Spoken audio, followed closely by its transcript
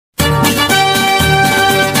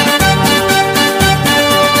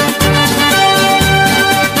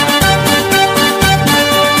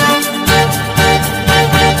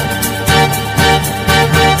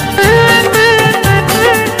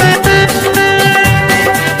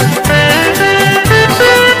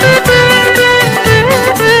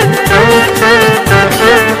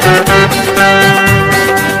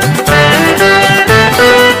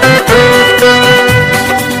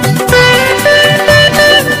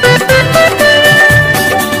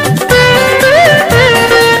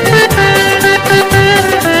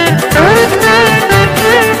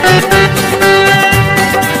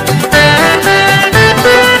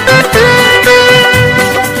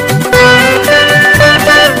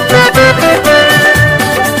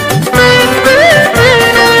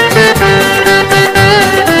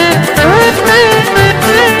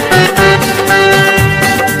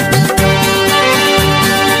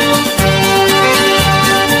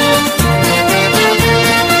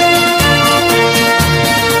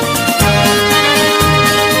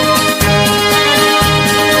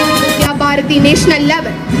the national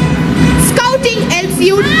level. Scouting helps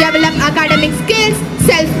you develop academic skills,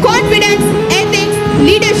 self-confidence, ethics,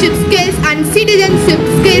 leadership skills and citizenship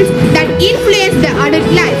skills that influence the adult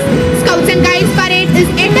life. Scouts and Guides Parade is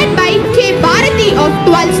headed by K. Bharati of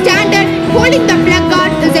 12th standard. Holding the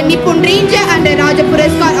placard is a Nippon Ranger and a Raja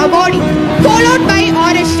Puraskar awardee. Followed by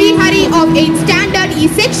R.S. Srihari of 8th standard E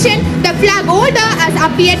section. The flag holder has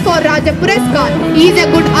appeared for Raja Puraskar. He is a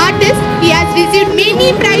good artist. He has received many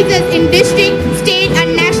prizes in district, state and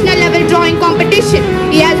national level drawing competition.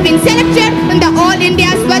 He has been selected in the All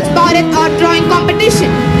India Swachh Bharat Art Drawing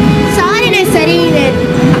Competition.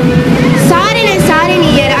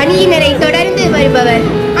 சாரணியர் அணியினரை தொடர்ந்து வருபவர்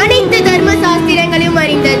அனைத்து தர்ம சாஸ்திரங்களும்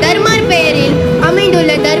அறிந்த தர்மர் பெயரில்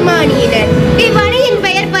அமைந்துள்ள தர்ம அணியினர். இவ்வணியின்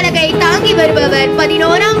பெயர் பலகை தாங்கி வருபவர்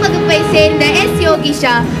 11ஆம் வகுப்பை சேர்ந்த எஸ்.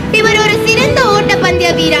 யோகிஷா. இவர் ஒரு சிறந்த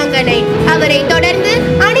ஓட்டப்பந்தய வீராங்கனை. அவரை தொடர்ந்து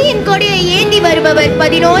அணியின் கொடியை ஏந்தி வருபவர்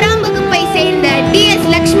 11ஆம் வகுப்பை சேர்ந்த டி. எஸ்.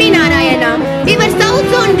 லட்சுமி நாராயணா. இவர் சவுத்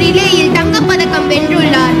ஜோன் ரிலேயில் தங்கப்பதக்கம்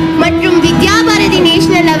வென்றுள்ளார் மற்றும் வித்யாபாரதி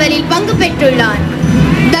நேஷனல் லெவலில் பங்கு பெற்றுள்ளார்.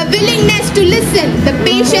 The willingness to listen, the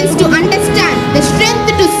patience to understand, the strength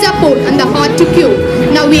to support and the heart to cure.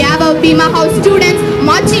 Now we have our Bhima House students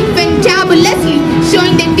marching fantabulously,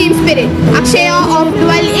 showing their team spirit. Akshaya of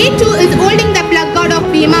 12A2 is holding the placard of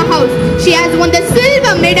Bhima House. She has won the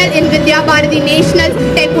silver medal in Vidya Bharati National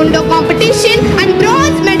Taekwondo competition and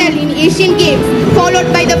bronze medal in Asian Games. Followed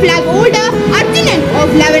by the flag holder Arjunan of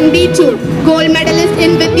 11B2, gold medalist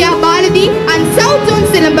in Vidya Bharati and South Zone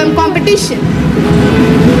Silambam competition.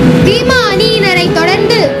 Bima அணியினரை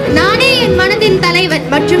தொடர்ந்து நானே என் மனதின் தலைவன்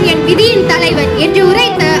மற்றும் என் விதியின் தலைவன் என்று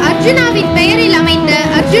உரைத்த அர்ஜுனாவின் பெயரில் அமைந்த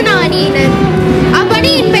அர்ஜுனா அணியினர்.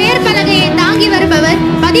 அப்பணியின் பெயர் பலகையை தாங்கி வருபவர்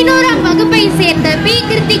 11ஆம் வகுப்பை சேர்ந்த பி.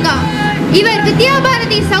 கிருத்திகா. இவர்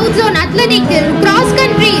Vidyabharathi south zone அத்லெட்டிக்கில் cross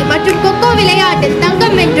country மற்றும் கொக்கோ விளையாட்டில்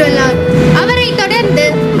தங்கம் வென்றுள்ளார். அவரை தொடர்ந்து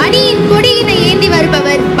அணியின் கொடியினை ஏந்தி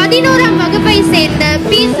வருபவர் 11ஆம் வகுப்பை சேர்ந்த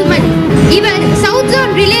பி. சுமன். இவர் சவுத்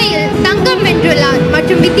ஜோன் ரிலேயில் தங்கம் வென்றுள்ளார்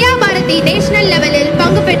மற்றும் வித்யாபாரதி நேஷனல் லெவலில்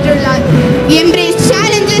பங்கு பெற்றுள்ளார். Embrace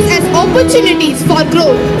challenges as opportunities for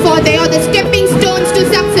growth, for they are the stepping stones to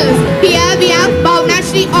success. Here we have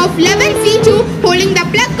Bhavnashri of 11C2 holding the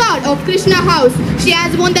placard of Krishna House. She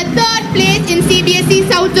has won the 3rd place in CBSE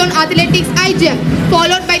South Zone Athletics High Jump.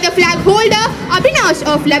 Followed by the flag holder Abhinash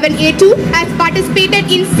of 11A2 has participated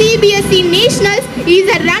in CBSE Nationals. He is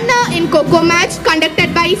a runner in Kho match conducted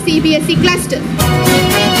by CBSE cluster.